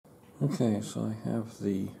Okay, so I have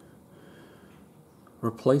the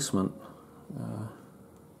replacement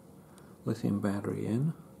lithium battery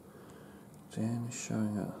in. Again,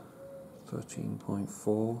 showing at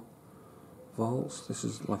 13.4 volts. This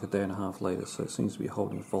is like a day and a half later, so it seems to be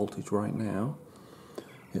holding voltage right now.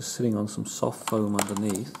 It's sitting on some soft foam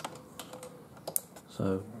underneath.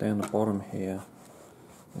 So down the bottom here,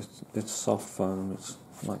 it's soft foam. It's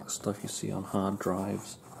like the stuff you see on hard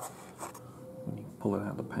drives when you pull it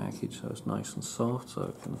out of the package, so it's nice and soft, so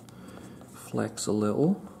it can flex a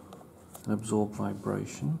little and absorb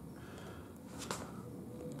vibration.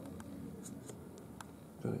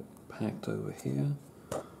 Got it packed over here,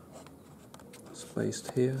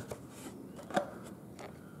 spaced here,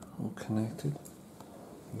 all connected.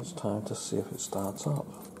 It's time to see if it starts up.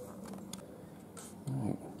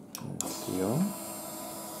 Right, there's the on.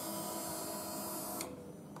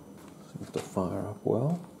 Seems to fire up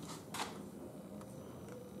well.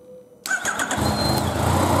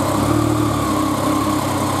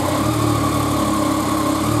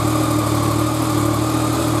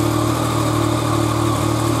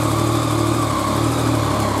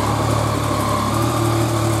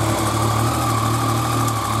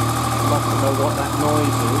 What that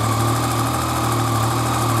noise is.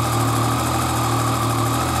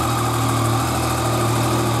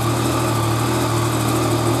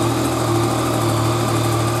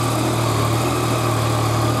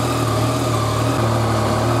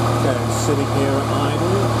 Okay, it's sitting here at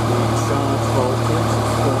idle. The charge voltage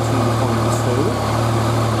is 14.2,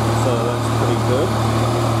 so that's pretty good.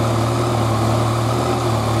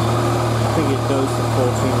 I think it goes to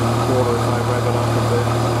 14.25 if I rev it up a bit.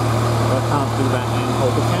 I can't do that and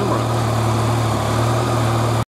hold the camera.